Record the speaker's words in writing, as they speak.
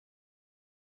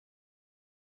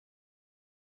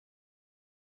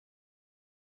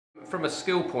From a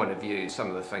skill point of view, some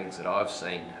of the things that I've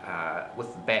seen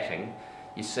with the batting,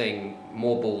 you're seeing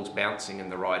more balls bouncing in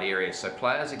the right area. So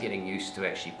players are getting used to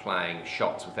actually playing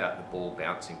shots without the ball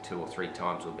bouncing 2 or 3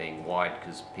 times or being wide,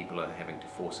 because people are having to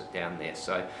force it down there.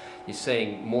 So you're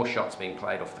seeing more shots being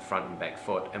played off the front and back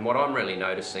foot. And what I'm really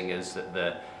noticing is that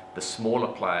the smaller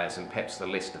players and perhaps the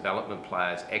less development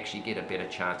players actually get a better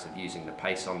chance of using the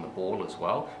pace on the ball as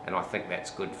well, and I think that's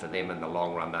good for them in the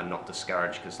long run. They're not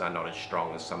discouraged because they're not as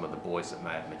strong as some of the boys that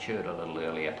may have matured a little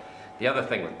earlier. The other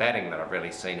thing with batting that I've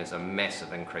really seen is a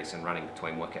massive increase in running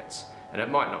between wickets, and it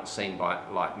might not seem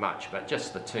like much, but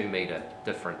just the 2 metre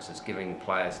difference is giving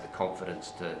players the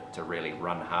confidence to really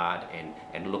run hard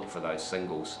and look for those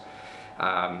singles.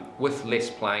 With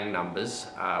less playing numbers,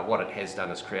 what it has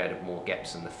done is created more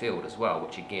gaps in the field as well,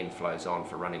 which again flows on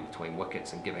for running between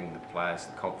wickets and giving the players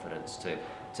the confidence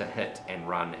to hit and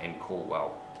run and call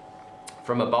well.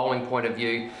 From a bowling point of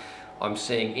view, I'm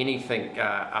seeing anything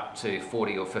up to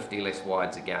 40 or 50 less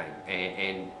wides a game,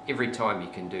 and every time you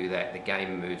can do that, the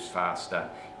game moves faster,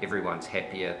 everyone's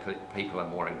happier, people are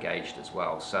more engaged as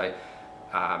well. So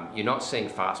you're not seeing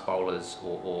fast bowlers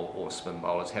or spin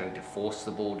bowlers having to force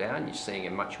the ball down. You're seeing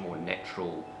a much more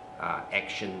natural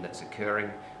action that's occurring,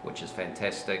 which is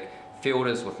fantastic.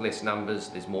 Fielders with less numbers,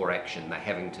 there's more action. They're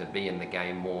having to be in the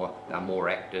game more, they're more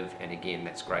active, and again,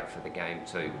 that's great for the game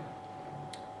too.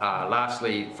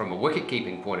 Lastly, from a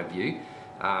wicket-keeping point of view,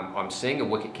 I'm seeing a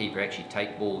wicket-keeper actually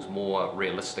take balls more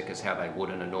realistic as how they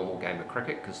would in a normal game of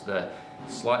cricket, because the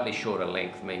slightly shorter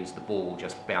length means the ball will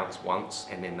just bounce once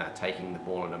and then they're taking the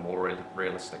ball in a more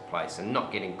realistic place and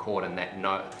not getting caught in that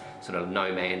sort of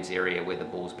no man's area where the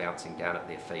ball's bouncing down at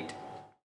their feet.